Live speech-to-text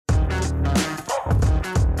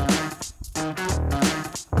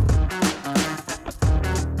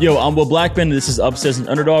Yo, I'm Will Blackman, and this is Upsets and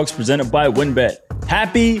Underdogs presented by WynnBET.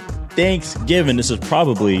 Happy Thanksgiving.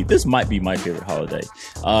 This might be my favorite holiday.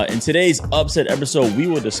 In today's Upset episode, we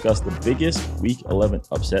will discuss the biggest Week 11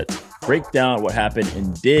 upsets, break down what happened,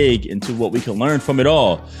 and dig into what we can learn from it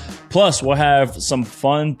all. Plus, we'll have some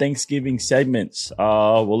fun Thanksgiving segments.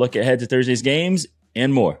 We'll look ahead to Thursday's games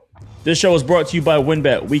and more. This show is brought to you by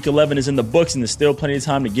WynnBET. Week 11 is in the books, and there's still plenty of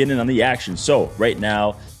time to get in on the action. So, right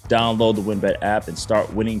now, download the WynnBET app and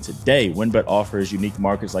start winning today. WynnBET offers unique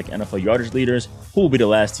markets like NFL yardage leaders, who will be the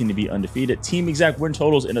last team to be undefeated, team exact win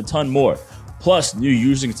totals, and a ton more. Plus, new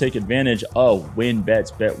users can take advantage of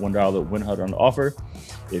WynnBET's Bet $1 win $100 offer.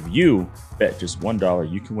 If you bet just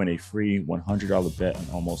 $1, you can win a free $100 bet on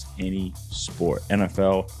almost any sport.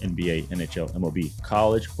 NFL, NBA, NHL, MLB,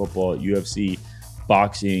 college, football, UFC,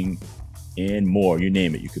 boxing, and more. You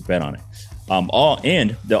name it, you could bet on it.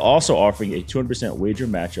 And they're also offering a 200% wager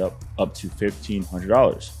matchup up to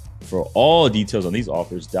 $1,500. For all details on these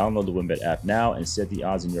offers, download the WynnBET app now and set the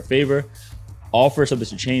odds in your favor. Offer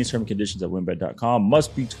subject to change, terms and conditions at WynnBET.com.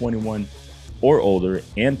 Must be 21 or older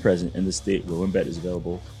and present in the state where WynnBET is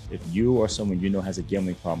available. If you or someone you know has a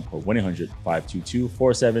gambling problem, call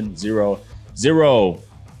 1-800-522-4700.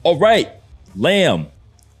 All right, Lamb.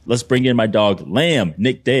 Let's bring in my dog, Lamb,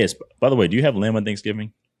 Nick Deus. By the way, do you have lamb on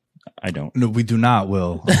Thanksgiving? I don't. No, we do not,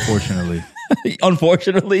 Will, unfortunately.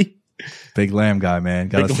 Unfortunately? Big lamb guy, man.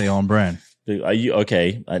 Got to stay on brand. Are you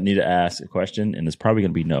okay? I need to ask a question, and it's probably going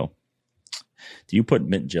to be no. Do you put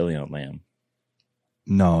mint jelly on lamb?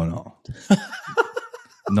 No.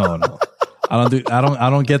 No. I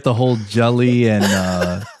don't get the whole jelly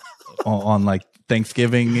and on like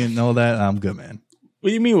Thanksgiving and all that. I'm good, man. What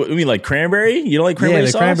do you mean? You mean like cranberry? You don't like cranberry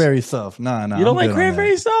sauce? Yeah, the cranberry stuff. No. You don't like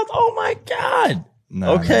cranberry sauce? Oh my God.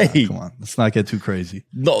 No. Okay. No, come on. Let's not get too crazy.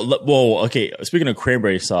 No. Whoa. Okay. Speaking of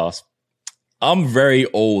cranberry sauce, I'm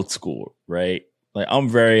very old school, right? Like I'm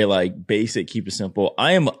very like basic, keep it simple.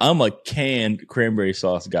 I'm a canned cranberry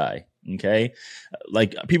sauce guy. Okay.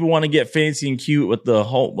 Like people want to get fancy and cute with the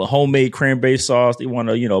homemade cranberry sauce. They want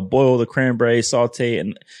to, boil the cranberry, saute,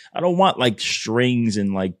 and I don't want like strings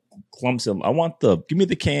and like clumps of them. I want give me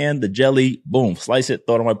the can, the jelly, boom, slice it,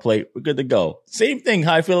 throw it on my plate. We're good to go. Same thing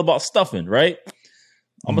how I feel about stuffing, right?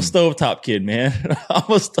 I'm a stovetop kid, man.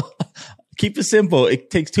 Keep it simple.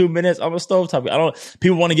 It takes 2 minutes. I'm a stovetop.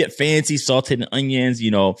 People want to get fancy, salted onions.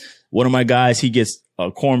 One of my guys, he gets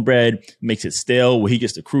cornbread, makes it stale, where he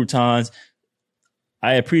gets the croutons.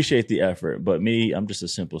 I appreciate the effort, but me, I'm just a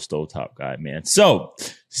simple stovetop guy, man. So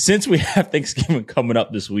since we have Thanksgiving coming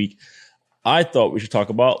up this week, I thought we should talk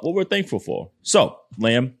about what we're thankful for. So,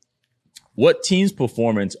 Lamb, what team's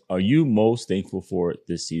performance are you most thankful for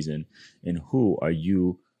this season, and who are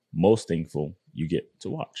you most thankful you get to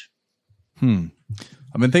watch? I've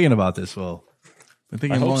been thinking about this, Will. I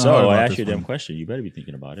hope so. I asked you a damn question. You better be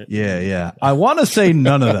thinking about it. Yeah. I want to say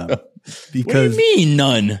none of them. Because what do you mean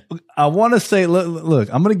none? I want to say,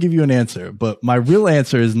 look, I'm going to give you an answer, but my real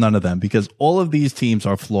answer is none of them, because all of these teams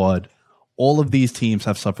are flawed. All of these teams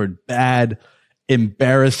have suffered bad,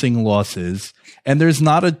 embarrassing losses. And there's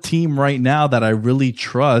not a team right now that I really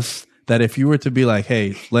trust that if you were to be like,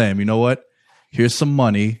 hey, Lamb, you know what? Here's some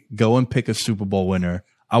money. Go and pick a Super Bowl winner.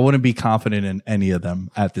 I wouldn't be confident in any of them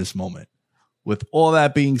at this moment. With all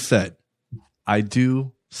that being said, I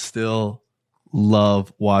do still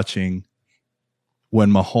love watching when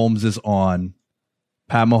Mahomes is on,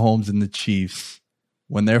 Pat Mahomes and the Chiefs,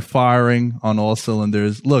 when they're firing on all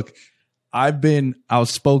cylinders. Look, I've been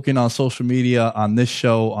outspoken on social media, on this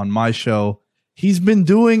show, on my show. He's been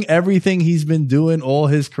doing everything he's been doing all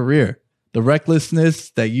his career. The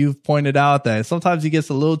recklessness that you've pointed out, that sometimes he gets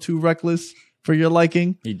a little too reckless for your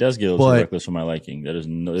liking. He does get a little too reckless for my liking. There is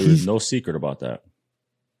no secret about that.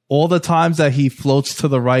 All the times that he floats to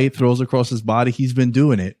the right, throws across his body, he's been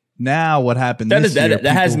doing it. Now what happened this year?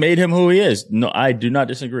 That has made him who he is. No, I do not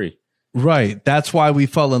disagree. Right. That's why we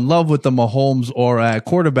fell in love with the Mahomes or at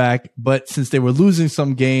quarterback. But since they were losing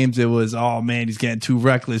some games, it was, oh man, he's getting too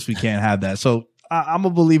reckless. We can't have that. So I'm a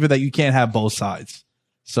believer that you can't have both sides.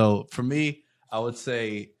 So for me, I would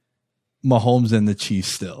say Mahomes and the Chiefs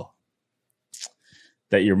still.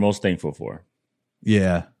 That you're most thankful for.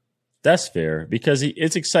 Yeah. That's fair, because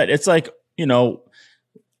it's exciting. It's like,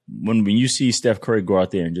 when you see Steph Curry go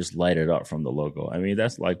out there and just light it up from the logo. I mean,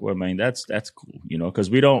 that's like, that's cool, because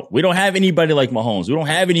we don't have anybody like Mahomes. We don't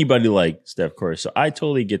have anybody like Steph Curry. So I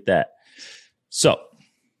totally get that. So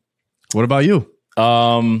what about you?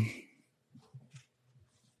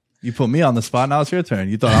 You put me on the spot. Now it's your turn.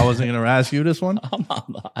 You thought I wasn't going to ask you this one?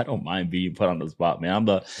 I don't mind being put on the spot, man.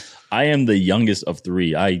 I am the youngest of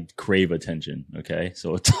three. I crave attention. Okay,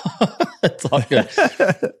 so it's all good.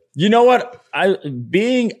 You know what? I'm a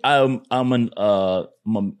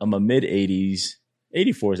mid 80s.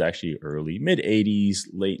 84 is actually early. Mid 80s,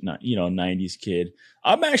 late 90s kid.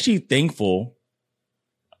 I'm actually thankful.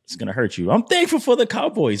 It's gonna hurt you. I'm thankful for the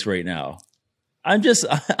Cowboys right now. I'm just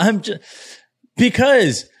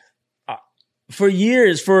because for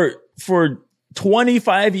years, for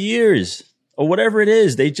 25 years or whatever it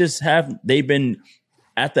is, they've been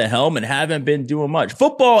at the helm and haven't been doing much.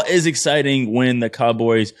 Football is exciting when the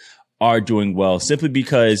Cowboys are doing well, simply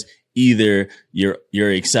because either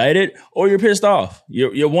you're excited or you're pissed off.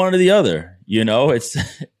 You're one or the other. You know, it's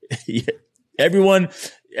everyone.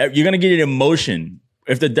 You're gonna get an emotion.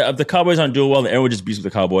 If the Cowboys aren't doing well, then everyone just beats with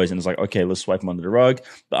the Cowboys, and it's like, okay, let's swipe them under the rug.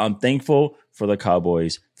 But I'm thankful for the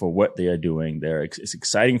Cowboys for what they are doing. It's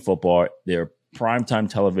exciting football. They're primetime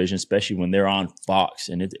television, especially when they're on Fox,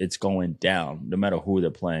 and it's going down no matter who they're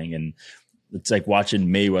playing. And it's like watching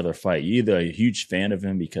Mayweather fight. You're either a huge fan of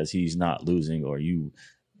him because he's not losing, or you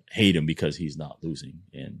hate him because he's not losing.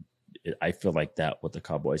 And I feel like that with the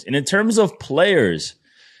Cowboys. And in terms of players,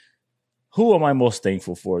 who am I most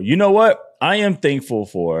thankful for? You know what? I am thankful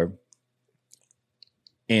for,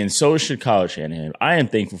 and so should Kyle Shanahan, I am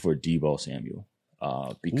thankful for Deebo Samuel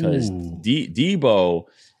because Deebo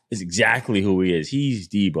is exactly who he is. He's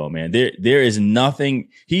Deebo, man. There is nothing.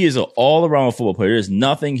 He is an all-around football player. There's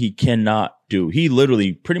nothing he cannot do. He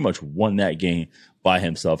literally pretty much won that game by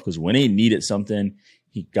himself, because when he needed something,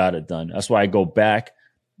 he got it done. That's why I go back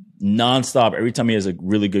nonstop. Every time he has a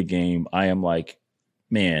really good game, I am like,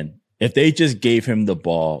 man, if they just gave him the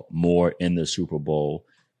ball more in the Super Bowl,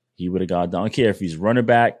 he would have got it done. I don't care if he's running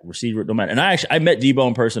back, receiver, no matter. And I met Deebo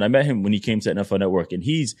in person. I met him when he came to NFL Network, and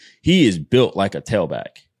he is built like a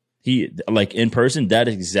tailback. He, like, in person, that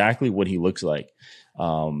is exactly what he looks like.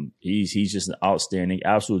 He's just an outstanding,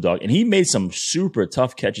 absolute dog. And he made some super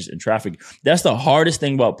tough catches in traffic. That's the hardest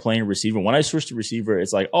thing about playing receiver. When I switched to receiver,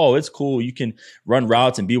 it's like, oh, it's cool. You can run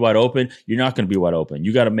routes and be wide open. You're not going to be wide open.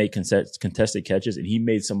 You got to make contested catches. And he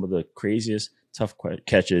made some of the craziest tough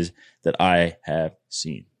catches that I have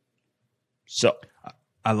seen. So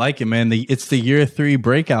I like it, man. It's the year 3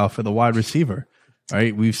 breakout for the wide receiver,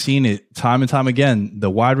 right? We've seen it time and time again. The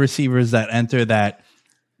wide receivers that enter that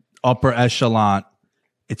upper echelon,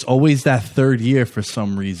 it's always that third year for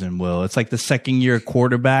some reason, Will. It's like the second year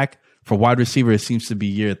quarterback. For wide receiver, it seems to be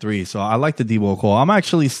year 3. So I like the Deebo call. I'm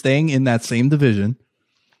actually staying in that same division,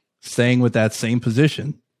 staying with that same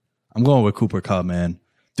position. I'm going with Cooper Kupp, man.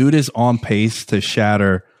 Dude is on pace to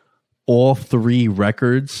shatter all 3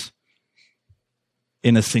 records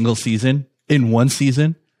in a single season, in one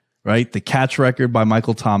season, right? The catch record by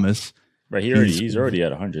Michael Thomas. Right, he's already at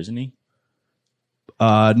 100, isn't he?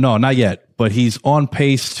 No, not yet. But he's on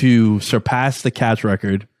pace to surpass the catch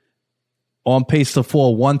record, on pace to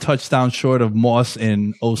fall 1 touchdown short of Moss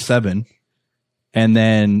in 2007, and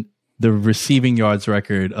then the receiving yards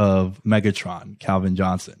record of Megatron, Calvin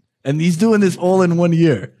Johnson. And he's doing this all in 1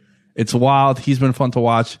 year. It's wild. He's been fun to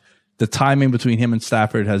watch. The timing between him and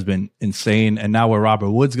Stafford has been insane. And now with Robert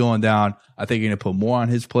Woods going down, I think you're going to put more on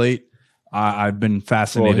his plate. I've been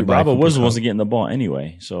fascinated by Robert Woods wasn't getting the ball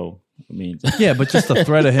anyway. So, I mean. Yeah, but just the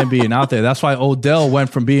threat of him being out there. That's why Odell went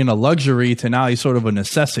from being a luxury to now he's sort of a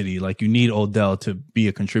necessity. Like, you need Odell to be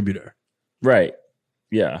a contributor. Right.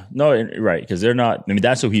 Yeah. No, right. Because they're not. I mean,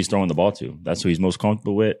 that's who he's throwing the ball to. That's who he's most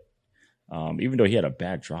comfortable with. Even though he had a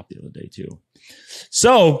bad drop the other day, too.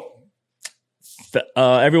 So,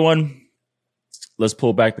 everyone, let's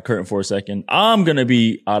pull back the curtain for a second. I'm going to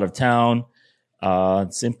be out of town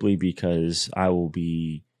simply because I will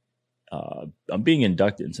be I'm being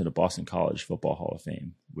inducted into the Boston College Football Hall of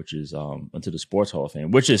Fame, which is into the Sports Hall of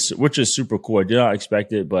Fame, which is super cool. I did not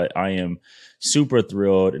expect it, but I am super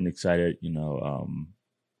thrilled and excited. You know,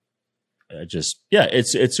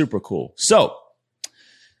 it's super cool. So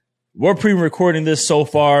we're pre-recording this so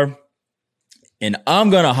far, and I'm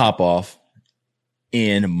gonna hop off.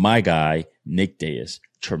 And my guy, Nick Deus,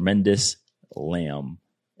 tremendous Lamb,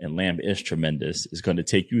 and Lamb is tremendous, is going to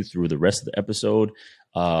take you through the rest of the episode.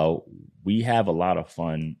 We have a lot of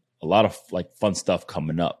fun stuff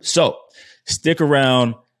coming up. So stick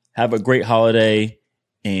around, have a great holiday.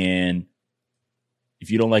 And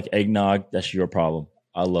if you don't like eggnog, that's your problem.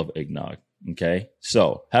 I love eggnog. Okay.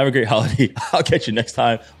 So have a great holiday. I'll catch you next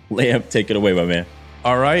time. Lamb, take it away, my man.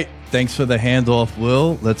 All right. Thanks for the handoff,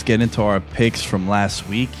 Will. Let's get into our picks from last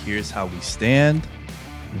week. Here's how we stand.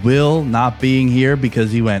 Will not being here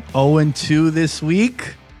because he went 0-2 this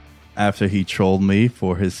week. after he trolled me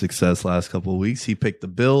for his success last couple of weeks. He picked the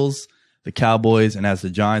Bills, the Cowboys, and has the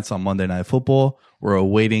Giants on Monday Night Football. We're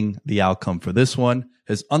awaiting the outcome for this one.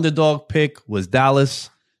 His underdog pick was Dallas,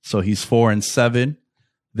 so he's 4-7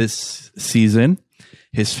 this season.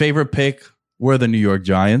 His favorite pick were the New York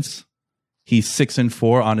Giants. He's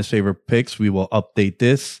 6-4 on his favorite picks. We will update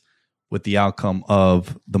this with the outcome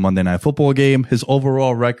of the Monday Night Football game. His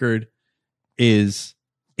overall record is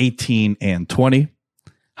 18-20.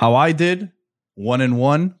 How I did,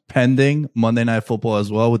 1-1, pending Monday Night Football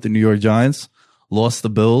as well with the New York Giants. Lost the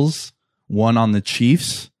Bills, won on the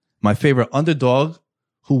Chiefs. My favorite underdog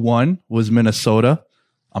who won was Minnesota.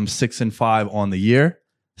 I'm 6-5 on the year.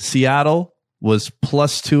 Seattle was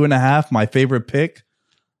 +2.5, my favorite pick.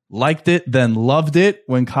 Liked it, then loved it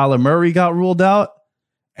when Kyler Murray got ruled out.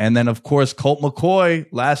 And then, of course, Colt McCoy,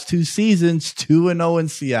 last 2 seasons, 2-0 in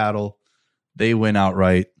Seattle. They win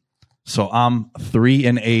outright. So I'm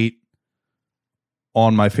 3-8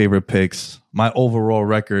 on my favorite picks. My overall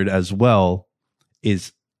record as well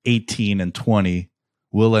is 18-20.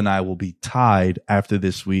 Will and I will be tied after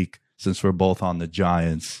this week since we're both on the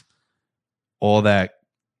Giants. All that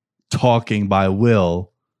talking by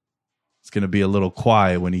Will is going to be a little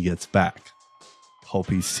quiet when he gets back. Hope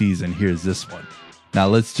he sees and hears this one. Now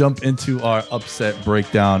let's jump into our upset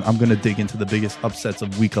breakdown. I'm going to dig into the biggest upsets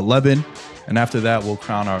of week 11. And after that, we'll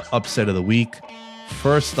crown our upset of the week.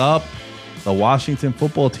 First up, the Washington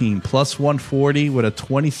football team +140 with a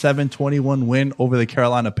 27-21 win over the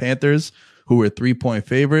Carolina Panthers, who were 3-point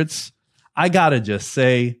favorites. I got to just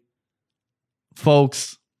say,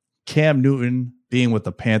 folks, Cam Newton being with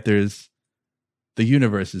the Panthers, the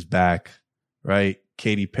universe is back, right?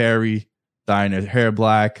 Katy Perry dyeing her hair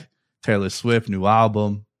black. Taylor Swift, new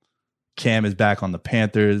album. Cam is back on the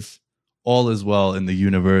Panthers. All is well in the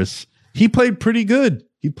universe. He played pretty good.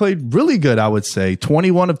 He played really good, I would say.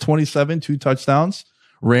 21 of 27, 2 touchdowns.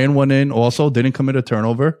 Ran one in also, didn't commit a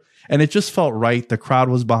turnover. And it just felt right. The crowd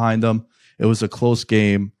was behind him. It was a close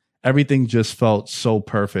game. Everything just felt so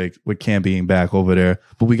perfect with Cam being back over there.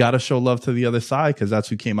 But we got to show love to the other side because that's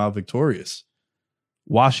who came out victorious.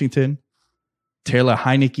 Washington, Taylor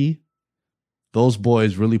Heineke. Those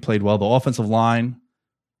boys really played well. The offensive line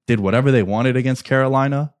did whatever they wanted against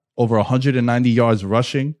Carolina. Over 190 yards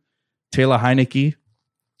rushing. Taylor Heineke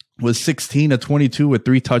was 16-22 with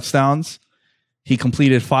 3 touchdowns. He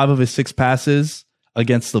completed 5 of his 6 passes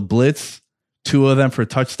against the blitz, 2 of them for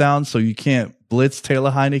touchdowns. So you can't blitz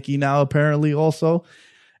Taylor Heineke now, apparently, also.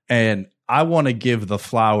 And I want to give the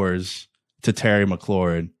flowers to Terry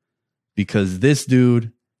McLaurin because this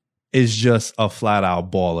dude is just a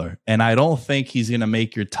flat-out baller. And I don't think he's going to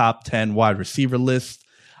make your top 10 wide receiver list.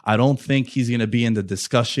 I don't think he's going to be in the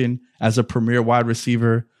discussion as a premier wide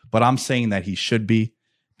receiver, but I'm saying that he should be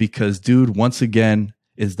because, dude, once again,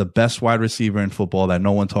 is the best wide receiver in football that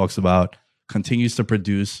no one talks about, continues to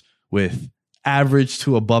produce with average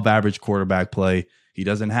to above average quarterback play. He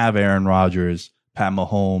doesn't have Aaron Rodgers, Pat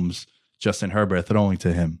Mahomes, Justin Herbert throwing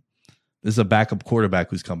to him. This is a backup quarterback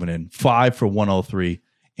who's coming in 5 for 103.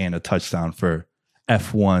 And a touchdown for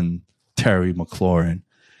F1 Terry McLaurin.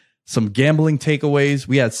 Some gambling takeaways.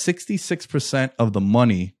 We had 66% of the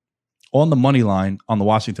money on the money line on the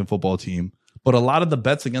Washington football team, but a lot of the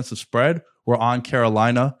bets against the spread were on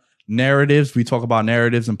Carolina. Narratives, we talk about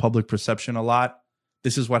narratives and public perception a lot.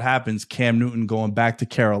 This is what happens. Cam Newton going back to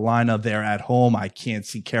Carolina. They're at home. I can't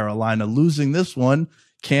see Carolina losing this one.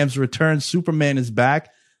 Cam's return. Superman is back.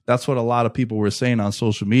 That's what a lot of people were saying on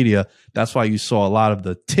social media. That's why you saw a lot of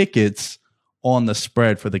the tickets on the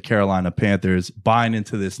spread for the Carolina Panthers buying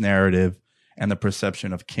into this narrative and the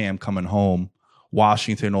perception of Cam coming home.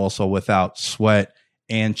 Washington also without Sweat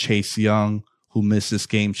and Chase Young, who missed this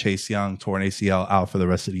game. Chase Young tore an ACL out for the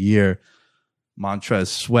rest of the year. Montrez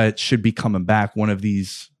Sweat should be coming back one of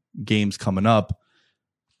these games coming up.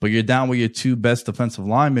 But you're down with your 2 best defensive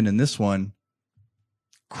linemen in this one.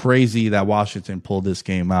 Crazy that Washington pulled this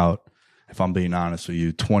game out, if I'm being honest with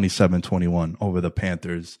you, 27-21 over the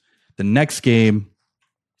Panthers. The next game,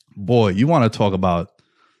 boy, you want to talk about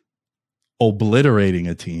obliterating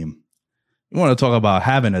a team. You want to talk about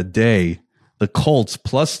having a day. The Colts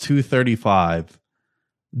 +235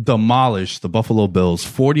 demolished the Buffalo Bills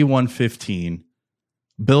 41-15.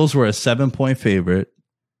 Bills were a 7-point favorite.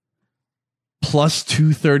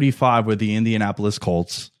 +235 were the Indianapolis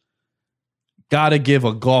Colts. Got to give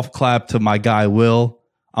a golf clap to my guy, Will.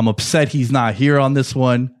 I'm upset he's not here on this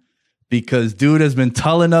one because dude has been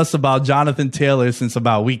telling us about Jonathan Taylor since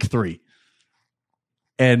about week 3.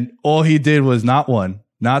 And all he did was not 1,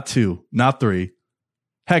 not 2, not 3.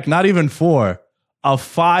 Heck, not even 4. A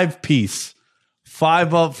 5-piece,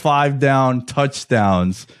 5 up, 5 down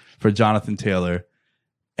touchdowns for Jonathan Taylor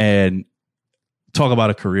and talk about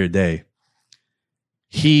a career day.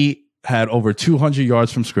 He had over 200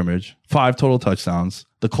 yards from scrimmage, 5 total touchdowns.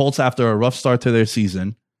 The Colts, after a rough start to their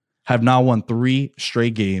season, have now won 3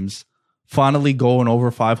 straight games, finally going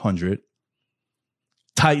over 500.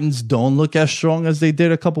 Titans don't look as strong as they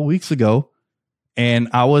did a couple weeks ago. And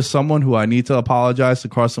I was someone who I need to apologize to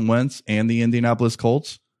Carson Wentz and the Indianapolis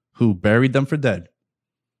Colts, who buried them for dead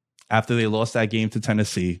after they lost that game to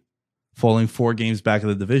Tennessee, falling 4 games back in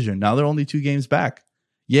the division. Now they're only 2 games back.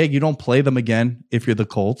 Yeah, you don't play them again if you're the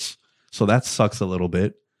Colts, so that sucks a little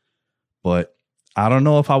bit. But I don't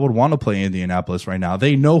know if I would want to play Indianapolis right now.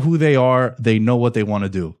 They know who they are. They know what they want to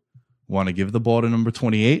do. We want to give the ball to number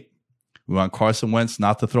 28. We want Carson Wentz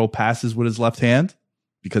not to throw passes with his left hand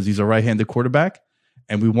because he's a right-handed quarterback.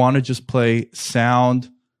 And we want to just play sound,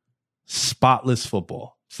 spotless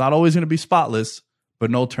football. It's not always going to be spotless,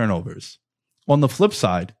 but no turnovers. On the flip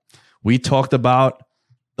side, we talked about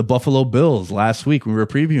the Buffalo Bills last week when we were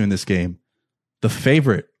previewing this game. The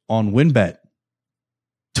favorite on WinBet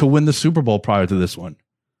to win the Super Bowl prior to this one.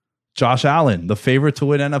 Josh Allen, the favorite to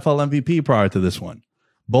win NFL MVP prior to this one.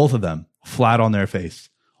 Both of them flat on their face.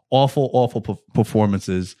 Awful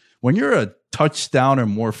performances. When you're a touchdown or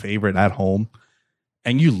more favorite at home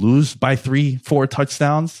and you lose by 3-4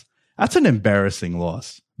 touchdowns, that's an embarrassing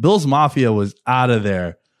loss. Bills Mafia was out of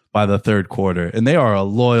there by the third quarter, and they are a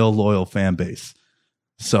loyal fan base.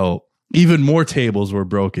 So even more tables were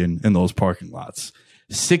broken in those parking lots.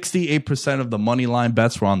 68% of the money line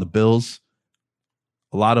bets were on the Bills.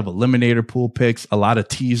 A lot of eliminator pool picks, a lot of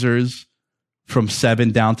teasers from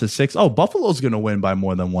 7 down to 6. Oh, Buffalo's going to win by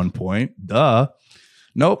more than 1 point. Duh.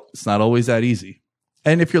 Nope, it's not always that easy.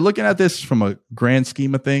 And if you're looking at this from a grand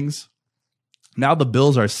scheme of things, now the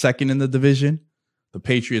Bills are second in the division. The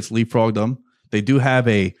Patriots leapfrogged them. They do have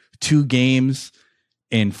a 2 games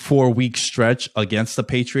in 4-week stretch against the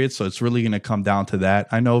Patriots, so it's really going to come down to that.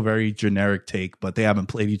 I know, very generic take, but they haven't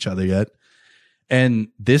played each other yet. And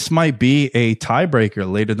this might be a tiebreaker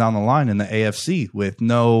later down the line in the AFC with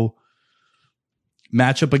no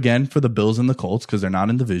matchup again for the Bills and the Colts because they're not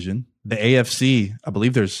in division. The AFC, I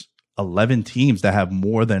believe there's 11 teams that have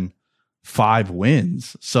more than 5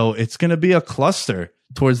 wins. So it's going to be a cluster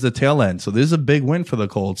towards the tail end. So this is a big win for the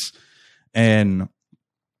Colts. And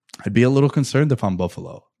I'd be a little concerned if I'm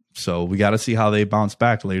Buffalo. So we got to see how they bounce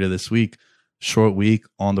back later this week. Short week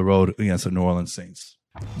on the road against the New Orleans Saints.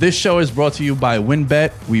 This show is brought to you by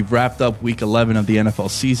WinBet. We've wrapped up week 11 of the NFL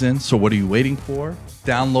season. So what are you waiting for?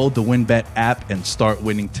 Download the WinBet app and start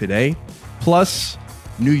winning today. Plus,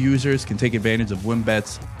 new users can take advantage of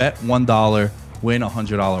WinBet's bet $1, win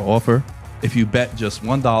 $100 offer. If you bet just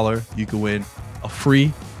 $1, you can win a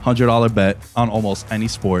free $100 bet on almost any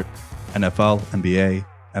sport: NFL, NBA,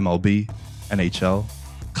 MLB, NHL,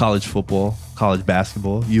 college football, college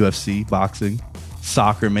basketball, UFC, boxing,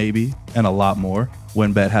 soccer maybe, and a lot more.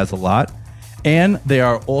 WinBet has a lot. And they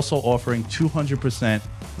are also offering 200%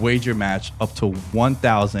 wager match up to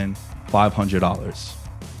 $1,500.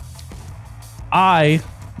 I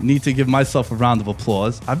need to give myself a round of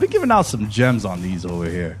applause. I've been giving out some gems on these over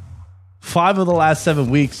here. 5 of the last 7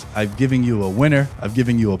 weeks, I've given you a winner. I've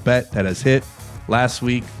given you a bet that has hit. Last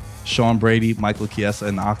week, Sean Brady, Michael Chiesa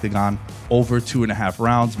in the octagon, over 2.5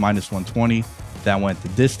 rounds, minus 120. That went the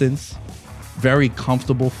distance. Very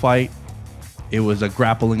comfortable fight. It was a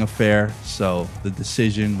grappling affair, so the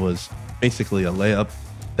decision was basically a layup.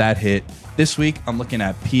 That hit. This week, I'm looking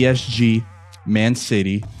at PSG, Man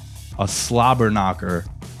City, a slobber knocker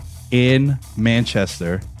in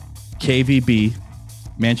Manchester. KVB,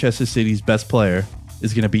 Manchester City's best player,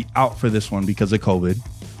 is going to be out for this one because of COVID.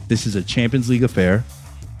 This is a Champions League affair.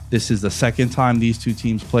 This is the second time these two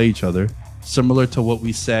teams play each other, similar to what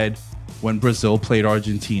we said when Brazil played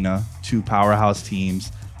Argentina, 2 powerhouse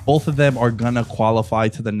teams. Both of them are going to qualify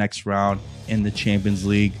to the next round in the Champions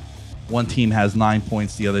League. One team has 9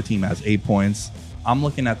 points. The other team has 8 points. I'm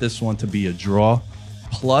looking at this one to be a draw,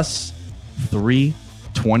 plus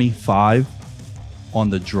 325 on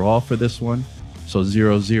the draw for this one. So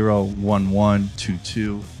 0-0, 1-1,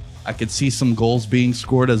 2-2. I could see some goals being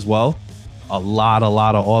scored as well. A lot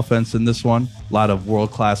of offense in this one. A lot of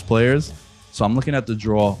world-class players. So I'm looking at the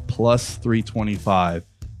draw plus 325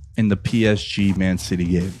 in the PSG Man City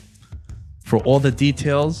game. For all the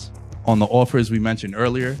details on the offers we mentioned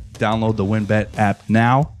earlier, download the WinBet app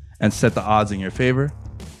now and set the odds in your favor.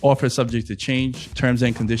 Offer subject to change. Terms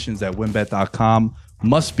and conditions at winbet.com.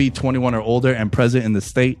 Must be 21 or older and present in the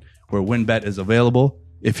state where WinBet is available.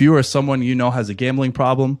 If you or someone you know has a gambling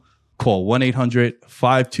problem, call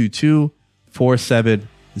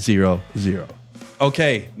 1-800-522-4700.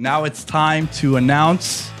 Okay, now it's time to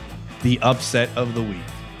announce the upset of the week.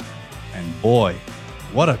 And boy,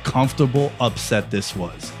 what a comfortable upset this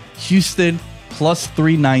was. Houston plus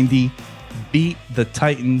 390 beat the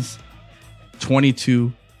Titans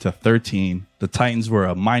 22-13. The Titans were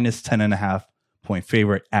a minus 10.5 point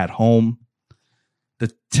favorite at home.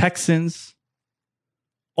 The Texans,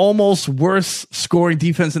 almost worst scoring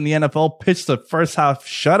defense in the NFL, pitched the first half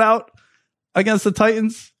shutout against the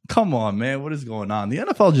Titans. Come on, man. What is going on? The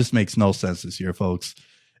NFL just makes no sense this year, folks.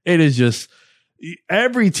 It is just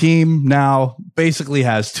every team now basically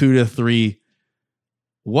has 2 to 3.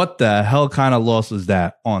 What the hell kind of loss is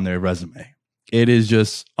that on their resume? It is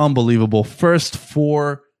just unbelievable. First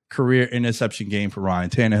 4 career interception game for Ryan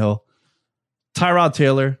Tannehill. Tyrod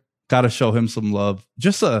Taylor, got to show him some love.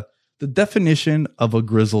 Just the definition of a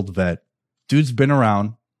grizzled vet. Dude's been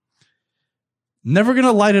around. Never going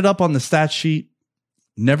to light it up on the stat sheet.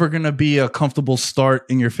 Never going to be a comfortable start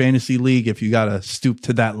in your fantasy league if you got to stoop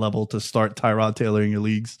to that level to start Tyrod Taylor in your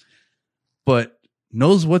leagues. But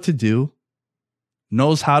knows what to do.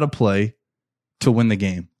 Knows how to play to win the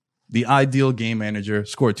game. The ideal game manager,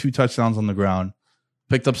 scored 2 touchdowns on the ground,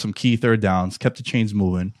 picked up some key third downs, kept the chains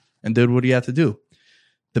moving, and did what he had to do.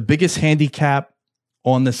 The biggest handicap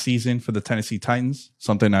on the season for the Tennessee Titans,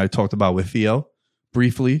 something I talked about with Theo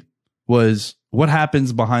briefly, was what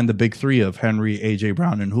happens behind the big 3 of Henry, AJ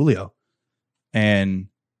Brown, and Julio. And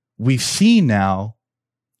we've seen now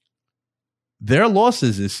their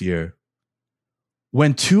losses this year.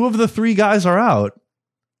 When 2 of the 3 guys are out,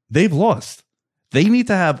 they've lost. They need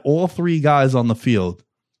to have all 3 guys on the field.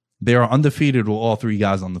 They are undefeated with all 3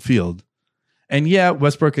 guys on the field. And yeah,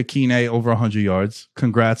 Westbrook-Akine over 100 yards.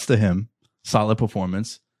 Congrats to him. Solid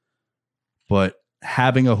performance. But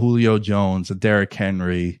having a Julio Jones, a Derrick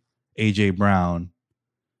Henry, AJ Brown,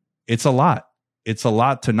 it's a lot. It's a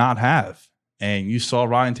lot to not have. And you saw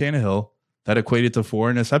Ryan Tannehill, that equated to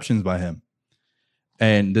 4 interceptions by him.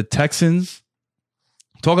 And the Texans,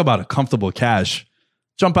 talk about a comfortable cash.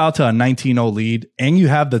 Jump out to a 19-0 lead, and you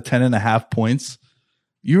have the 10.5 points.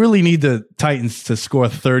 You really need the Titans to score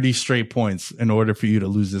 30 straight points in order for you to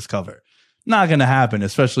lose this cover. Not going to happen,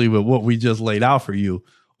 especially with what we just laid out for you,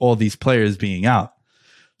 all these players being out.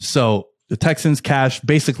 So the Texans cashed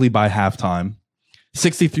basically by halftime.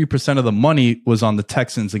 63% of the money was on the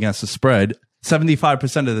Texans against the spread.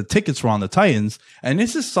 75% of the tickets were on the Titans. And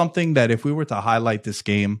this is something that if we were to highlight this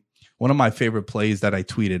game, one of my favorite plays that I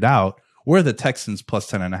tweeted out were the Texans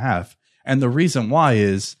plus 10.5. And the reason why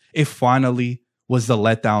is it finally was the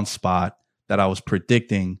letdown spot that I was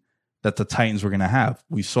predicting that the Titans were going to have.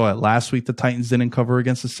 We saw it last week. The Titans didn't cover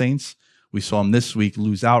against the Saints. We saw them this week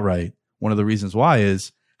lose outright. One of the reasons why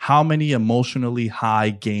is how many emotionally high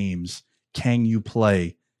games can you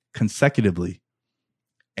play consecutively?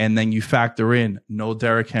 And then you factor in no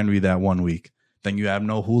Derrick Henry that 1 week. Then you have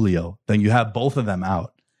no Julio. Then you have both of them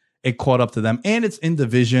out. It caught up to them. And it's in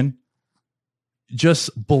division. Just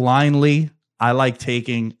blindly, I like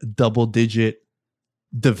taking double-digit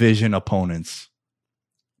division opponents.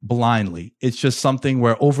 Blindly. It's just something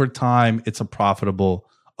where over time, it's a profitable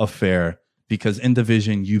affair because in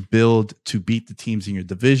division, you build to beat the teams in your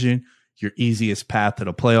division. Your easiest path to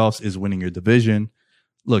the playoffs is winning your division.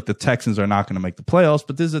 Look, the Texans are not going to make the playoffs,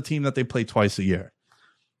 but this is a team that they play twice a year.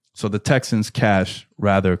 So the Texans cash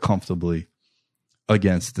rather comfortably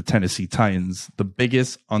against the Tennessee Titans, the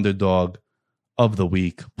biggest underdog of the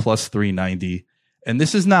week, plus 390. And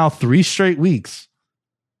this is now 3 straight weeks.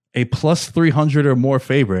 A plus 300 or more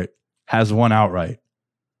favorite has won outright.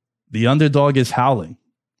 The underdog is howling.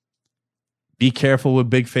 Be careful with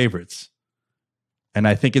big favorites. And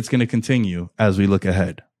I think it's going to continue as we look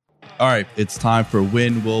ahead. All right, it's time for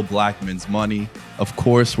Win Will Blackman's Money. Of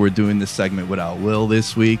course, we're doing this segment without Will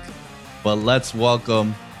this week, but let's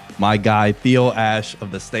welcome my guy, Theo Ash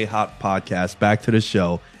of the Stay Hot podcast back to the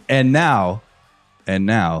show. And now,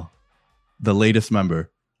 the latest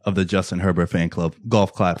member of the Justin Herbert fan club.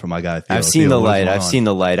 Golf clap for my guy, Theo. I've seen the light. I've seen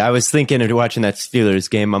the light. I was thinking of watching that Steelers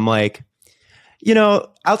game. I'm like,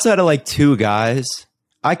 outside of like 2 guys,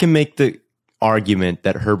 I can make the argument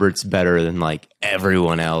that Herbert's better than like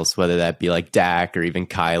everyone else, whether that be like Dak or even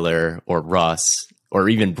Kyler or Russ or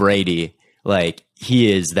even Brady. Like,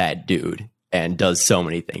 he is that dude and does so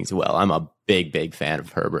many things well. I'm a big fan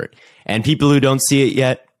of Herbert. And people who don't see it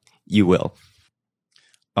yet, you will.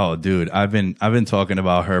 Oh, dude, I've been talking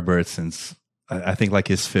about Herbert since I think like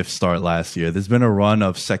his 5th start last year. There's been a run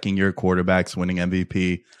of second-year quarterbacks winning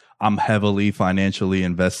MVP. I'm heavily financially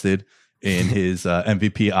invested in his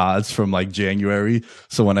MVP odds from like January.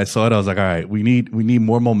 So when I saw it, I was like, all right, we need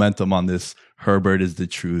more momentum on this. Herbert is the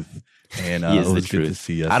truth. And it was good to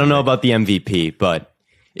see us. I don't know about the MVP, but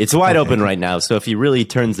It's wide open right now. So if he really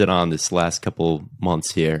turns it on this last couple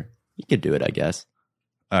months here, he could do it, I guess.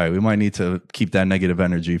 All right, we might need to keep that negative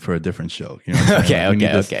energy for a different show. You know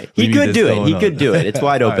okay. He could do it. He could do it. It's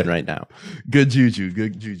wide open right now. Good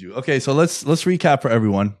juju. Okay, so let's recap for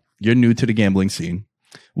everyone. You're new to the gambling scene.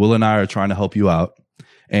 Will and I are trying to help you out.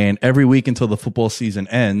 And every week until the football season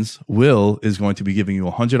ends, Will is going to be giving you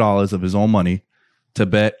 $100 of his own money to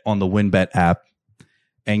bet on the WynnBET app.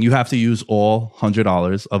 And you have to use all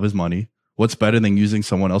 $100 of his money. What's better than using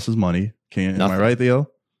someone else's money? Am I right, Theo?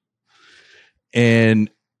 And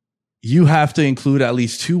you have to include at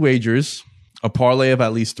least 2 wagers, a parlay of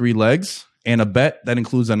at least 3 legs, and a bet that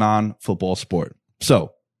includes a non-football sport.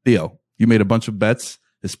 So, Theo, you made a bunch of bets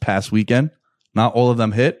this past weekend. Not all of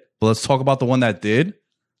them hit, but let's talk about the one that did.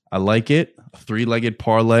 I like it. A 3-legged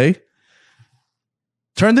parlay.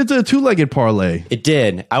 Turned into a 2-legged parlay. It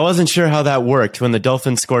did. I wasn't sure how that worked. When the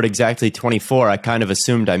Dolphins scored exactly 24, I kind of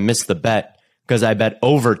assumed I missed the bet because I bet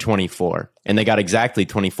over 24 and they got exactly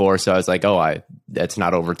 24. So I was like, that's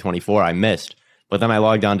not over 24. I missed. But then I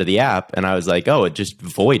logged onto the app and I was like, it just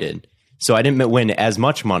voided. So I didn't win as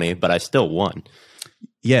much money, but I still won.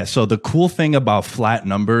 Yeah. So the cool thing about flat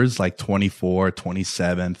numbers like 24,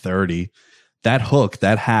 27, 30, that hook,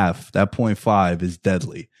 that half, that 0.5 is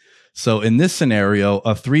deadly. So in this scenario,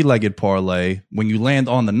 a 3-legged parlay, when you land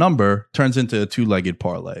on the number, turns into a 2-legged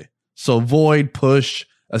parlay. So void, push,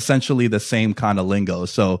 essentially the same kind of lingo.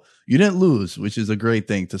 So you didn't lose, which is a great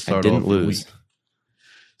thing to start off. I didn't lose.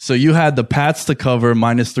 So you had the Pats to cover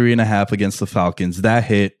 -3.5 against the Falcons. That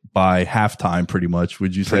hit by halftime, pretty much,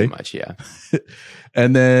 would you say? Pretty much, yeah.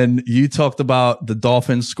 And then you talked about the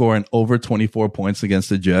Dolphins scoring over 24 points against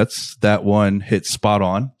the Jets. That one hit spot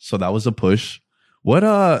on. So that was a push. What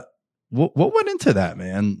went into that,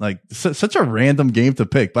 man? Like such a random game to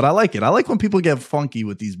pick, but I like it. I like when people get funky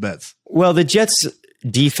with these bets. Well, the Jets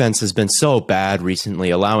defense has been so bad recently,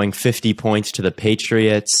 allowing 50 points to the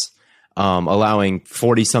Patriots, allowing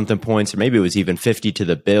 40 something points, or maybe it was even 50 to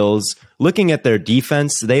the Bills. Looking at their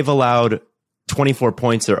defense, they've allowed 24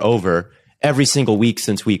 points or over every single week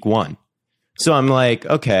since week 1. So I'm like,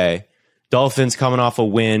 okay, Dolphins coming off a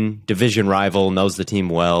win, division rival, knows the team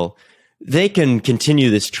well. They can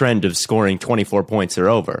continue this trend of scoring 24 points or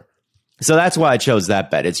over. So that's why I chose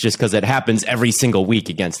that bet. It's just because it happens every single week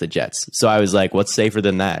against the Jets. So I was like, what's safer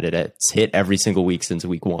than that? It's hit every single week since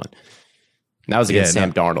week 1. And that was against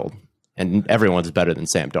Sam Darnold. And everyone's better than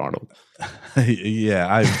Sam Darnold.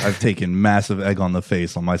 Yeah, I've taken massive egg on the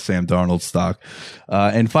face on my Sam Darnold stock.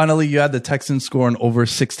 And finally, you had the Texans scoring over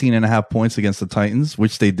 16.5 points against the Titans,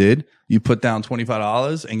 which they did. You put down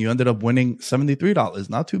 $25 and you ended up winning $73.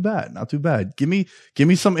 Not too bad. Not too bad. Give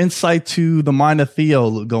me some insight to the mind of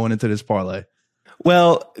Theo going into this parlay.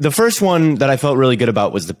 Well, the first one that I felt really good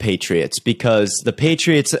about was the Patriots, because the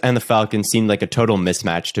Patriots and the Falcons seemed like a total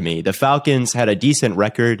mismatch to me. The Falcons had a decent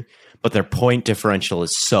record, but their point differential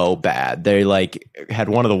is so bad. They had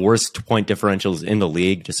one of the worst point differentials in the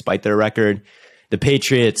league, despite their record. The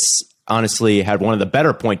Patriots honestly had one of the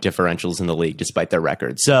better point differentials in the league, despite their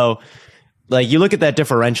record. So, you look at that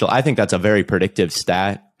differential, I think that's a very predictive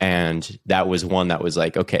stat. And that was one that was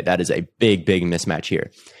like, okay, that is a big, big mismatch here.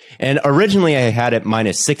 And originally I had it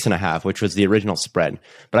 -6.5, which was the original spread.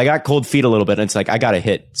 But I got cold feet a little bit, and it's like, I got to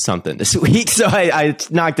hit something this week. So I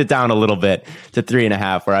knocked it down a little bit to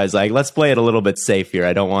 3.5, where I was like, let's play it a little bit safe here.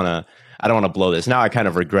 I don't want to blow this. Now I kind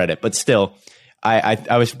of regret it. But still,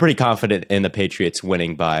 I was pretty confident in the Patriots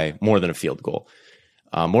winning by more than a field goal.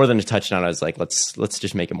 More than a touchdown. I was like, let's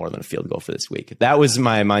just make it more than a field goal for this week. That was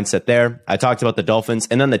my mindset there. I talked about the Dolphins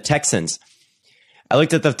and then the Texans. I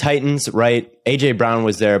looked at the Titans, right? AJ Brown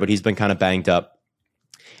was there, but he's been kind of banged up.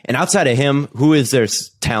 And outside of him, who is their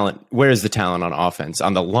talent? Where is the talent on offense?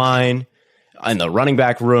 On the line, in the running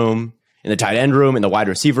back room, in the tight end room, in the wide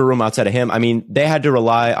receiver room outside of him? I mean, they had to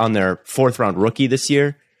rely on their 4th round rookie this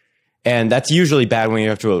year. And that's usually bad when you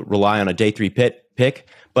have to rely on a day 3 pick.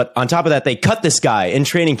 But on top of that, they cut this guy in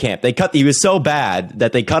training camp. He was so bad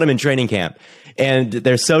that they cut him in training camp. And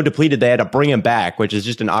they're so depleted, they had to bring him back, which is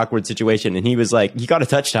just an awkward situation. And he was like, he got a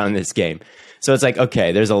touchdown in this game. So it's like,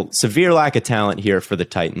 okay, there's a severe lack of talent here for the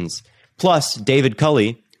Titans. Plus, David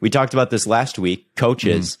Culley, we talked about this last week,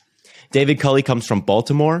 coaches. David Culley comes from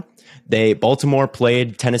Baltimore. Baltimore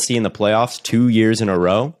played Tennessee in the playoffs 2 years in a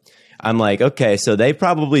row. I'm like, okay, so they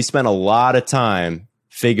probably spent a lot of time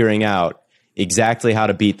figuring out exactly how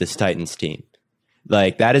to beat this Titans team.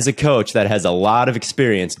 That is a coach that has a lot of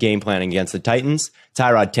experience game planning against the Titans.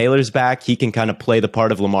 Tyrod Taylor's back. He can kind of play the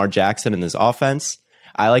part of Lamar Jackson in this offense.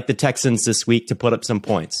 I like the Texans this week to put up some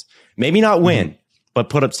points. Maybe not win, but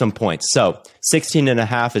put up some points. So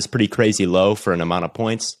 16.5 is pretty crazy low for an amount of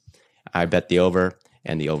points. I bet the over,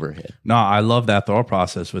 and the over hit. No, I love that thought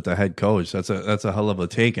process with the head coach. That's a hell of a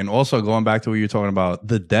take. And also going back to what you're talking about,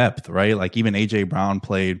 the depth, right? Like even AJ Brown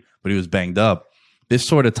played, but he was banged up. This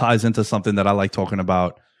sort of ties into something that I like talking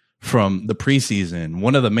about from the preseason.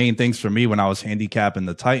 One of the main things for me when I was handicapping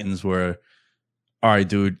the Titans were, all right,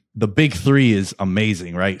 dude, the big three is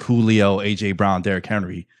amazing, right? Julio, AJ Brown, Derrick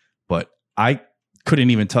Henry. But I couldn't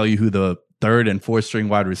even tell you who the third and fourth string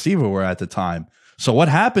wide receiver were at the time. So what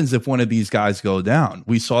happens if one of these guys go down?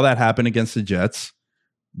 We saw that happen against the Jets.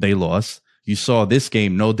 They lost. You saw this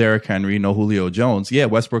game, no Derrick Henry, no Julio Jones. Yeah,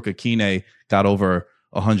 Westbrook-Akine got over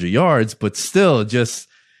 100 yards, but still just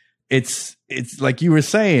it's like you were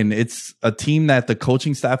saying, it's a team that the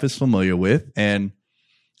coaching staff is familiar with, and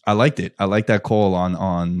I liked it. I like that call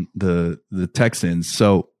on the Texans.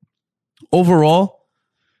 So overall,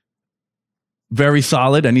 very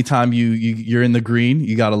solid. Anytime you're in the green,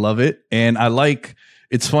 you gotta love it. And I like,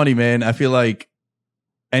 it's funny, man. I feel like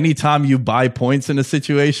anytime you buy points in a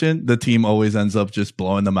situation, the team always ends up just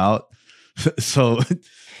blowing them out. So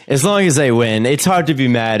as long as they win, it's hard to be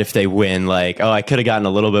mad if they win. Like, oh, I could have gotten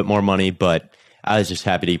a little bit more money, but I was just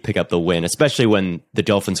happy to pick up the win, especially when the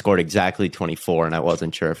Dolphins scored exactly 24 and I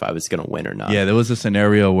wasn't sure if I was going to win or not. Yeah, there was a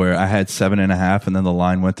scenario where I had 7.5 and then the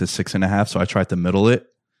line went to 6.5. So I tried to middle it.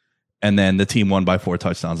 And then the team won by 4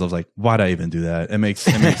 touchdowns. I was like, why'd I even do that? It makes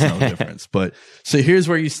no difference. But so here's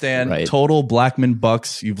where you stand. Right. Total Blackman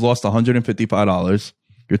Bucks. You've lost $155.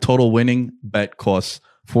 Your total winning bet costs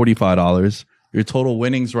 $45. Your total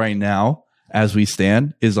winnings right now, as we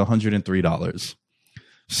stand, is $103.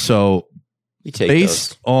 So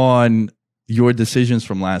based on your decisions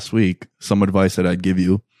from last week, some advice that I'd give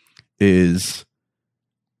you is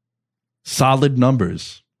solid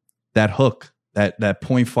numbers. That hook. That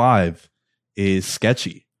 0.5 is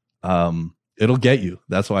sketchy. It'll get you.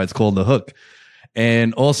 That's why it's called the hook.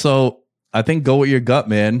 And also, I think go with your gut,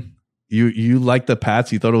 man. You like the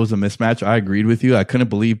Pats. You thought it was a mismatch. I agreed with you. I couldn't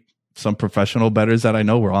believe some professional bettors that I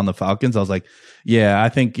know were on the Falcons. I was like, yeah, I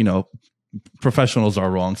think, professionals are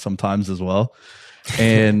wrong sometimes as well.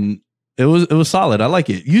 And it was solid. I like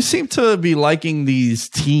it. You seem to be liking these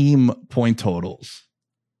team point totals.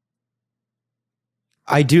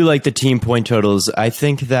 I do like the team point totals. I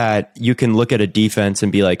think that you can look at a defense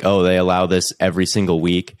and be like, oh, they allow this every single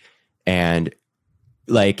week. And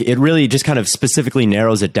like, it really just kind of specifically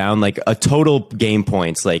narrows it down, like a total game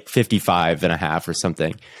points, like 55.5 or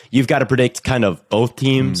something. You've got to predict kind of both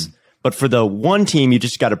teams. But for the one team, you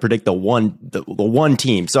just got to predict the one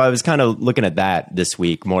team. So I was kind of looking at that this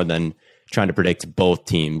week more than trying to predict both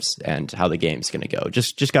teams and how the game's going to go.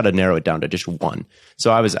 Just got to narrow it down to just one. So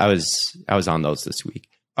I was on those this week.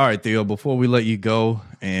 All right, Theo, before we let you go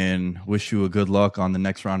and wish you a good luck on the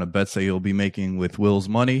next round of bets that you'll be making with Will's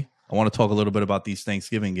Money, I want to talk a little bit about these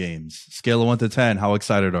Thanksgiving games. Scale of 1 to 10, how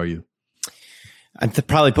excited are you? I'd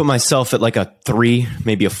probably put myself at like a 3,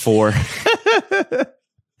 maybe a 4.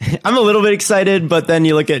 I'm a little bit excited, but then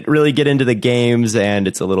you really get into the games and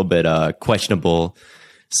it's a little bit questionable.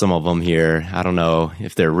 Some of them here, I don't know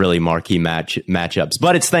if they're really marquee matchups,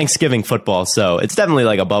 but it's Thanksgiving football, so it's definitely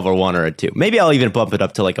like above a 1 or a 2. Maybe I'll even bump it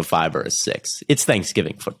up to like a 5 or a 6. It's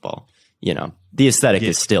Thanksgiving football, the aesthetic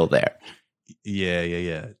is still there.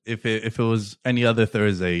 Yeah. If it was any other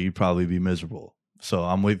Thursday, you'd probably be miserable. So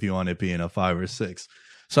I'm with you on it being a 5 or 6.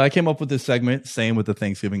 So I came up with this segment, same with the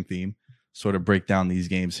Thanksgiving theme, sort of break down these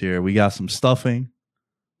games here. We got some stuffing,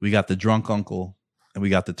 we got the drunk uncle, and we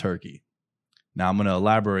got the turkey. Now I'm going to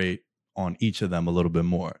elaborate on each of them a little bit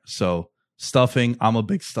more. So stuffing, I'm a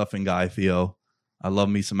big stuffing guy, Theo. I love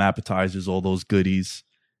me some appetizers, all those goodies.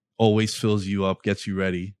 Always fills you up, gets you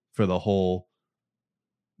ready for the whole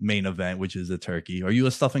main event, which is the turkey. Are you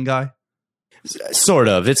a stuffing guy? Sort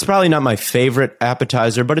of. It's probably not my favorite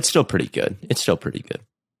appetizer, but it's still pretty good.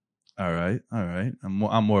 All right.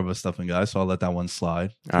 I'm more of a stuffing guy, so I'll let that one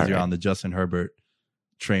slide because you're on the Justin Herbert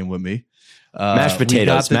train with me. Mashed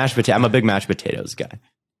potatoes. I'm a big mashed potatoes guy.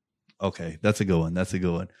 Okay, that's a good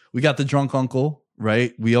one. We got the drunk uncle,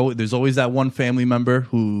 right? There's always that one family member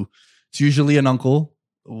who it's usually an uncle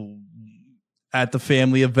at the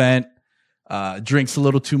family event, drinks a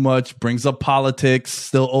little too much, brings up politics,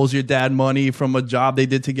 still owes your dad money from a job they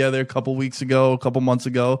did together a couple months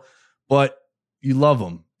ago, but you love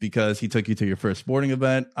him because he took you to your first sporting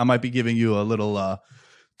event. I might be giving you a little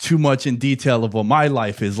too much in detail of what my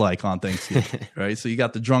life is like on Thanksgiving, right? So you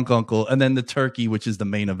got the drunk uncle and then the turkey, which is the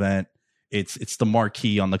main event. It's the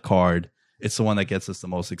marquee on the card. It's the one that gets us the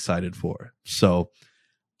most excited for. So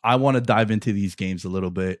I want to dive into these games a little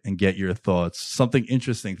bit and get your thoughts. Something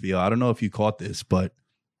interesting, Theo. I don't know if you caught this, but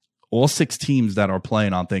all 6 teams that are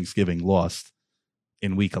playing on Thanksgiving lost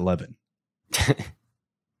in week 11.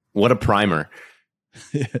 What a primer.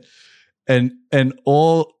 and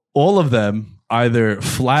all of them either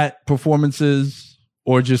flat performances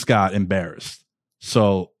or just got embarrassed.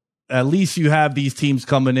 So at least you have these teams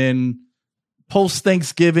coming in. Post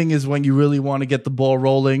Thanksgiving is when you really want to get the ball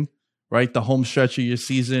rolling, right? The home stretch of your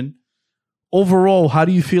season. Overall, how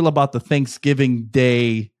do you feel about the Thanksgiving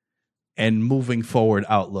Day and moving forward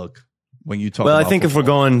outlook when you talk about I think football? if we're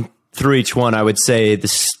going through each one, I would say the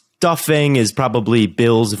stuffing is probably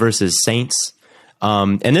Bills versus Saints.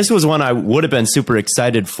 And this was one I would have been super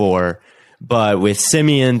excited for, but with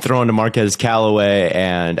Simeon throwing to Marquez Callaway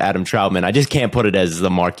and Adam Troutman, I just can't put it as the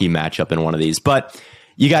marquee matchup in one of these. But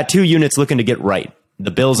you got 2 units looking to get right.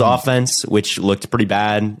 The Bills offense, which looked pretty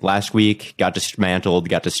bad last week, got dismantled,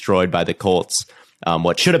 got destroyed by the Colts.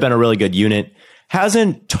 What should have been a really good unit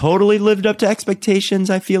hasn't totally lived up to expectations,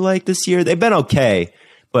 I feel like, this year. They've been okay,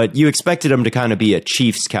 but you expected them to kind of be a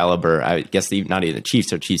Chiefs caliber. I guess not even the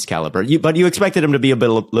Chiefs are Chiefs caliber, but you expected them to be a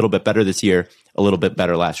little bit better this year, a little bit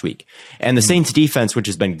better last week. And the Saints defense, which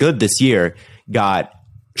has been good this year, got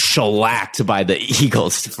shellacked by the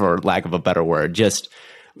Eagles, for lack of a better word.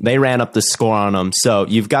 They ran up the score on them. So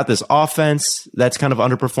you've got this offense that's kind of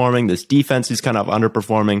underperforming. This defense is kind of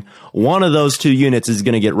underperforming. One of those 2 units is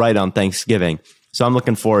going to get right on Thanksgiving. So I'm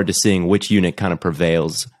looking forward to seeing which unit kind of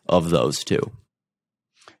prevails of those 2.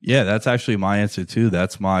 Yeah, that's actually my answer too.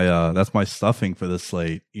 That's my stuffing for the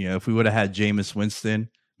slate. You know, if we would have had Jameis Winston,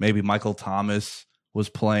 maybe Michael Thomas was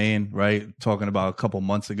playing, right? Talking about a couple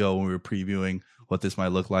months ago when we were previewing what this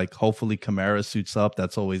might look like. Hopefully Kamara suits up.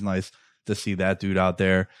 That's always nice to see that dude out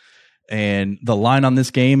there. And the line on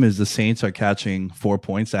this game is the Saints are catching 4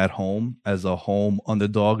 points at home as a home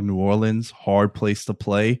underdog. New Orleans, hard place to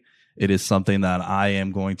play. It is something that I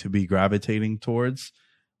am going to be gravitating towards.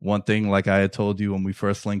 One thing, like I had told you when we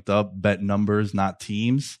first linked up, bet numbers, not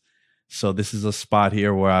teams. So this is a spot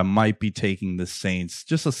here where I might be taking the Saints,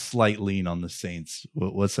 just a slight lean on the Saints.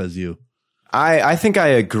 What says you? I think I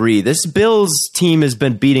agree. This Bills team has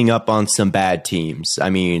been beating up on some bad teams. I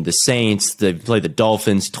mean, the Saints, they played the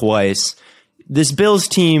Dolphins twice. This Bills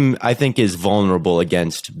team, I think, is vulnerable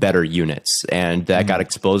against better units, and that got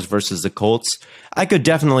exposed versus the Colts. I could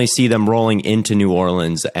definitely see them rolling into New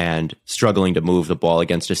Orleans and struggling to move the ball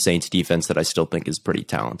against a Saints defense that I still think is pretty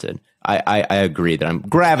talented. I agree that I'm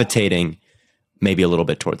gravitating maybe a little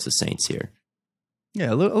bit towards the Saints here.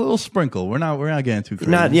 Yeah, a little sprinkle. We're not getting too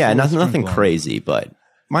crazy. Nothing crazy, but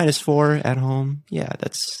 -4 at home. Yeah,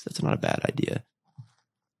 that's not a bad idea.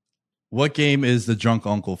 What game is the drunk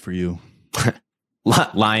uncle for you?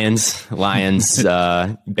 Lions,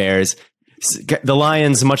 Bears. The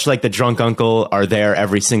Lions, much like the drunk uncle, are there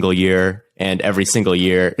every single year, and every single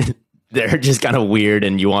year they're just kind of weird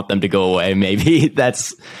and you want them to go away. Maybe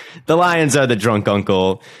the Lions are the drunk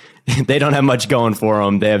uncle. They don't have much going for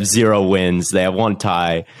them. They have 0 wins. They have 1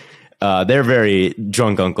 tie. They're very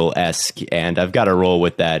drunk uncle-esque, and I've got to roll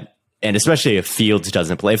with that. And especially if Fields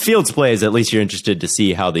doesn't play. If Fields plays, at least you're interested to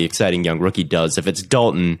see how the exciting young rookie does. If it's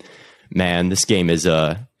Dalton, man, this game is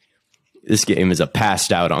a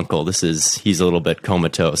passed out uncle. He's a little bit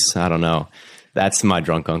comatose. I don't know. That's my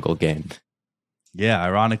drunk uncle game. Yeah,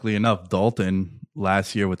 ironically enough, Dalton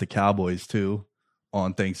last year with the Cowboys too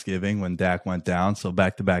on Thanksgiving when Dak went down. So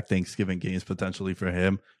back-to-back Thanksgiving games potentially for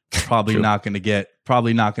him. Probably not going to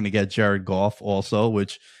get Jared Goff also,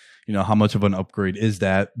 which, you know, how much of an upgrade is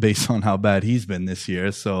that based on how bad he's been this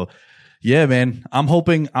year? So yeah, man, I'm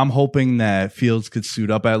hoping that Fields could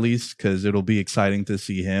suit up at least, because it'll be exciting to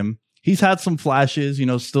see him. He's had some flashes, you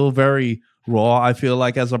know, still very raw, I feel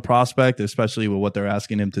like, as a prospect, especially with what they're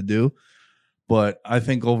asking him to do. But I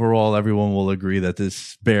think overall, everyone will agree that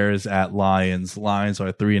this Bears at Lions. Lions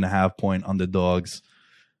are 3.5-point underdogs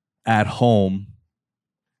at home.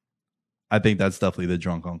 I think that's definitely the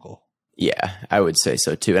drunk uncle. Yeah, I would say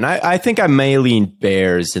so too. And I think I may lean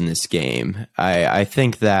Bears in this game. I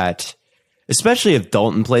think that, especially if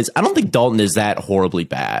Dalton plays, I don't think Dalton is that horribly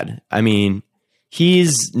bad. I mean,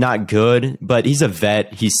 he's not good, but he's a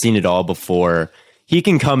vet. He's seen it all before. He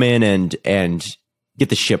can come in and get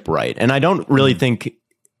the ship right. And I don't really think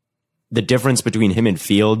the difference between him and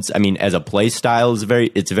Fields, I mean, as a play style, it's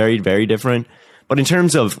very, very different. But in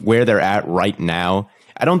terms of where they're at right now,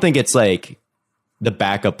 I don't think it's like the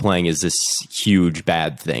backup playing is this huge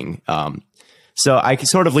bad thing. So I can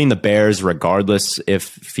sort of lean the Bears regardless if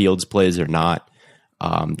Fields plays or not.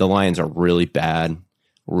 The Lions are really bad,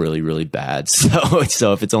 really, really bad. So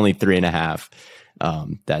if it's only 3.5,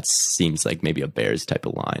 That seems like maybe a Bears type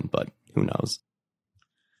of line, but who knows?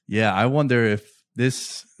 Yeah, I wonder if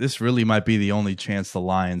this really might be the only chance the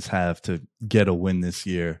Lions have to get a win this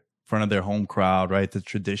year in front of their home crowd, right? The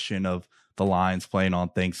tradition of the Lions playing on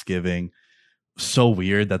Thanksgiving. So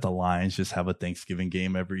weird that the Lions just have a Thanksgiving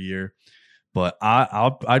game every year. But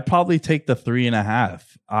I'd probably take the 3.5.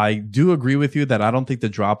 I do agree with you that I don't think the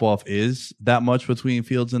drop off is that much between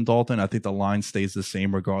Fields and Dalton. I think the line stays the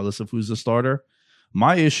same regardless of who's the starter.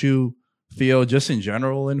 My issue, Theo, just in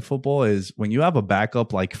general in football, is when you have a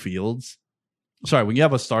backup like Fields. When you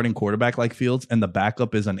have a starting quarterback like Fields and the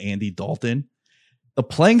backup is an Andy Dalton, the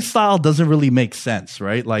playing style doesn't really make sense,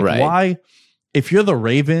 right? Like, why, if you're the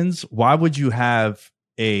Ravens, why would you have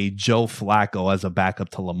a Joe Flacco as a backup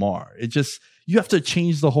to Lamar? You have to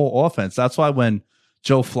change the whole offense. That's why when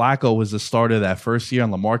Joe Flacco was the starter that first year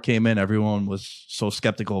and Lamar came in, everyone was so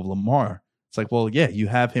skeptical of Lamar. It's like, well, yeah, you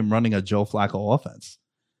have him running a Joe Flacco offense.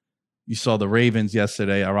 You saw the Ravens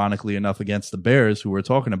yesterday, ironically enough, against the Bears, who we're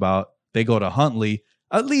talking about. They go to Huntley,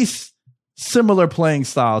 at least similar playing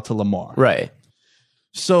style to Lamar. Right.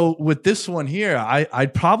 So with this one here,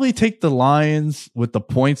 I'd probably take the Lions with the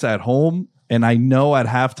points at home. And I know at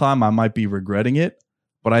halftime I might be regretting it,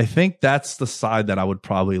 but I think that's the side that I would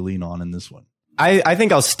probably lean on in this one. I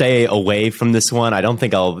think I'll stay away from this one. I don't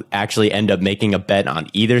think I'll actually end up making a bet on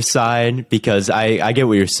either side because I get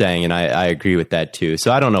what you're saying, and I agree with that too.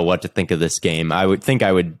 So I don't know what to think of this game. I would think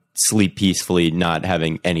I would sleep peacefully not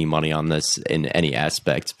having any money on this in any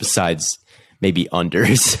aspect besides maybe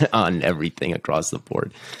unders on everything across the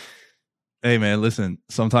board. Hey, man, listen,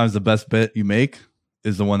 sometimes the best bet you make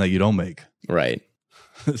is the one that you don't make. Right.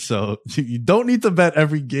 So you don't need to bet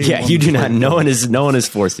every game. Yeah, you do not. No one is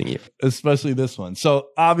forcing you, especially this one. So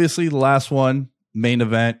obviously the last one, main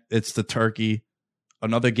event, it's the turkey.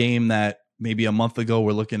 Another game that maybe a month ago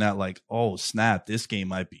we're looking at like, oh snap, this game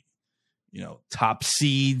might be, top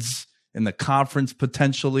seeds in the conference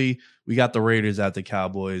potentially. We got the Raiders at the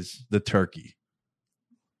Cowboys, the turkey.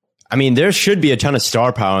 I mean, there should be a ton of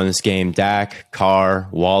star power in this game. Dak, Carr,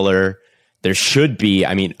 Waller. There should be,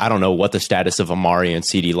 I don't know what the status of Amari and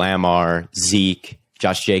CeeDee Lamb are, Zeke,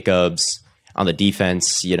 Josh Jacobs on the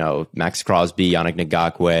defense, Max Crosby, Yannick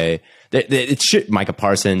Ngakoue. It should, Micah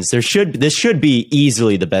Parsons. This should be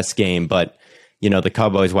easily the best game, but, the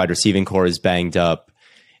Cowboys wide receiving core is banged up.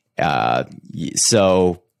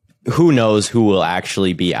 So who knows who will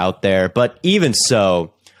actually be out there. But even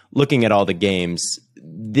so, looking at all the games,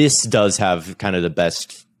 this does have kind of the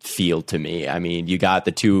best feel to me. I mean, you got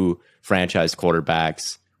the two franchise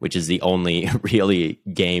quarterbacks, which is the only really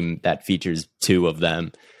game that features two of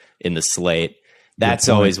them in the slate. That's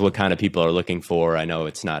always what kind of people are looking for. I know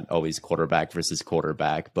it's not always quarterback versus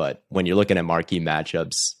quarterback, but when you're looking at marquee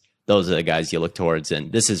matchups, those are the guys you look towards,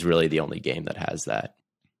 and this is really the only game that has that.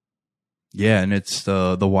 Yeah, and it's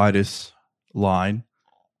the widest line.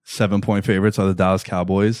 7-point favorites are the Dallas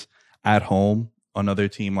Cowboys at home. Another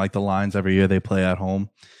team like the Lions, every year they play at home.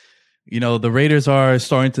 The Raiders are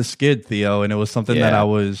starting to skid, Theo, and it was something that I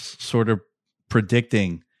was sort of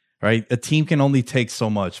predicting, right? A team can only take so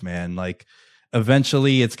much, man. Like,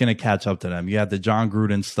 eventually it's going to catch up to them. You had the John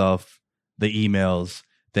Gruden stuff, the emails,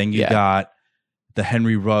 then you got the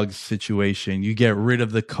Henry Ruggs situation. You get rid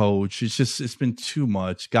of the coach. It's been too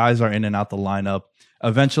much. Guys are in and out the lineup.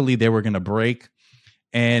 Eventually they were going to break.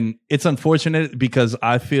 And it's unfortunate because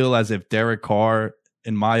I feel as if Derek Carr,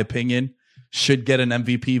 in my opinion, should get an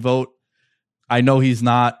MVP vote. I know he's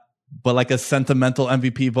not, but like a sentimental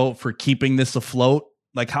MVP vote for keeping this afloat.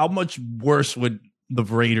 Like, how much worse would the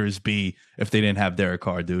Raiders be if they didn't have Derek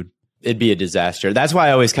Carr, dude? It'd be a disaster. That's why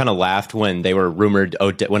I always kind of laughed when they were rumored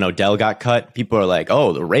when Odell got cut. People are like,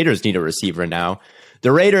 oh, the Raiders need a receiver now.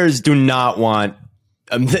 The Raiders do not want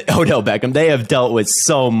Odell Beckham. They have dealt with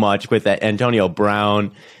so much with that Antonio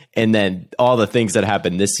Brown and then all the things that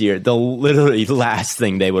happened this year. The literally last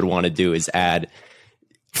thing they would want to do is add,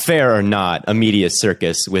 fair or not, a media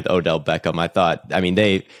circus with Odell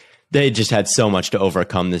Beckham. They just had so much to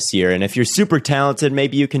overcome this year. And if you're super talented,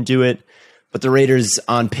 maybe you can do it. But the Raiders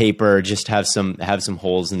on paper just have some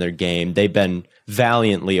holes in their game. They've been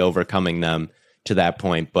valiantly overcoming them to that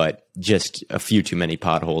point, but just a few too many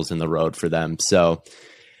potholes in the road for them. So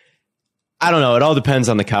I don't know. It all depends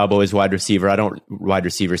on the Cowboys wide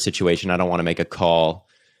receiver situation. I don't want to make a call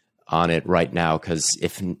on it right now because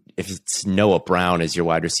if it's Noah Brown as your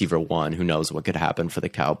wide receiver one, who knows what could happen for the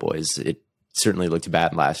Cowboys. It certainly looked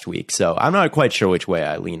bad last week. So I'm not quite sure which way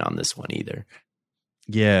I lean on this one either.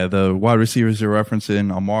 Yeah, the wide receivers you're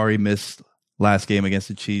referencing, Amari missed last game against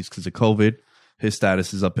the Chiefs because of COVID. His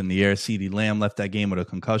status is up in the air. CeeDee Lamb left that game with a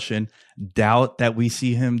concussion. Doubt that we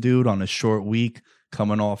see him, dude, on a short week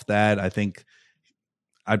coming off that. I think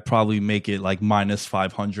I'd probably make it like minus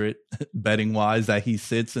 500 betting wise that he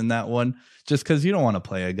sits in that one, just because you don't want to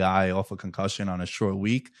play a guy off a concussion on a short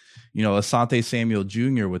week. You know, Asante Samuel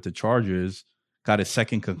Jr. with the Chargers got his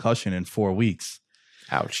second concussion in 4 weeks.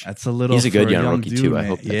 Ouch. That's a little. He's a good young rookie dude, too. man. I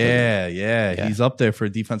hope. Yeah. He's up there for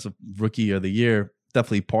defensive rookie of the year.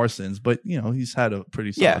 Definitely Parsons, but you know he's had a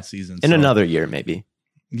pretty solid season. In another year, maybe.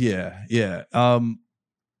 Yeah. Where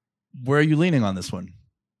are you leaning on this one?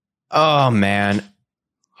 Oh man,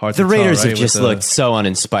 Hard the to Raiders tell, right? have just looked so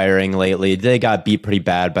uninspiring lately. They got beat pretty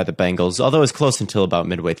bad by the Bengals, although it was close until about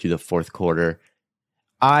midway through the fourth quarter.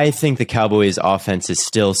 I think the Cowboys' offense is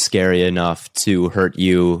still scary enough to hurt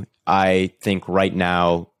you. I think right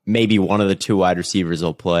now maybe one of the two wide receivers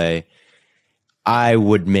will play. I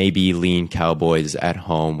would maybe lean Cowboys at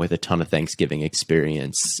home with a ton of Thanksgiving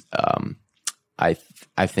experience. I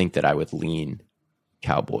think that I would lean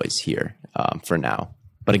Cowboys here for now.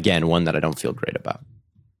 But again, one that I don't feel great about.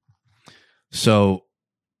 So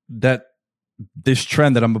that this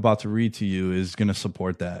trend that I'm about to read to you is going to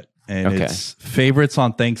support that. And it's favorites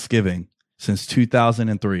on Thanksgiving since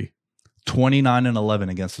 2003, 29-11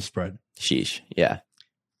 against the spread. Sheesh. Yeah.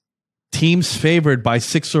 Teams favored by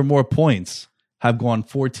 6 or more points have gone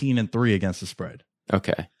 14-3 against the spread.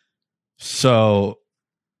 Okay. So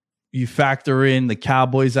you factor in the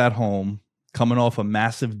Cowboys at home coming off a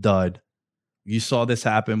massive dud. You saw this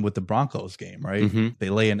happen with the Broncos game, right? Mm-hmm. They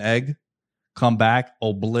lay an egg, come back,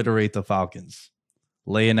 obliterate the Falcons.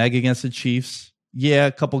 Lay an egg against the Chiefs. Yeah,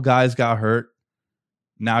 a couple guys got hurt.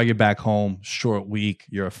 Now you're back home, short week.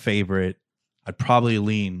 You're a favorite. I'd probably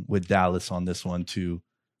lean with Dallas on this one to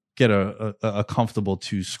get a comfortable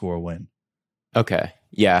 2-score win. Okay.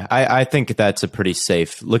 Yeah, I think that's a pretty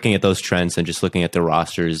safe, looking at those trends and just looking at the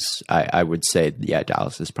rosters, I would say, yeah,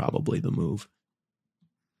 Dallas is probably the move.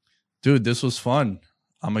 Dude, this was fun.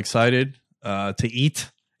 I'm excited to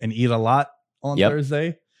eat a lot on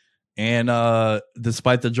Thursday. And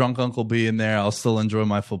despite the drunk uncle being there, I'll still enjoy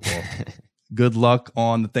my football. Good luck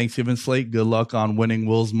on the Thanksgiving slate. Good luck on winning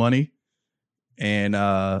Will's money. And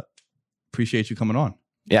appreciate you coming on.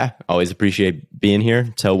 Yeah, always appreciate being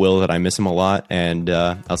here. Tell Will that I miss him a lot, and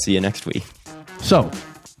I'll see you next week. So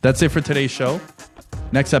that's it for today's show.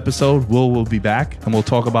 Next episode, will be back, and we'll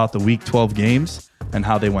talk about the Week 12 games and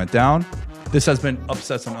how they went down. This has been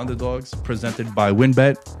Upsets and Underdogs, presented by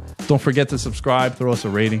WynnBET. Don't forget to subscribe, throw us a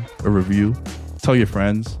rating, a review. Tell your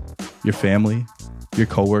friends, your family, your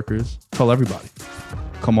coworkers. Tell everybody.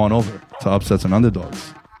 Come on over to Upsets and Underdogs.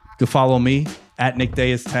 You can follow me at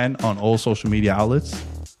NickDayis10 on all social media outlets.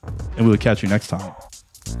 And we'll catch you next time.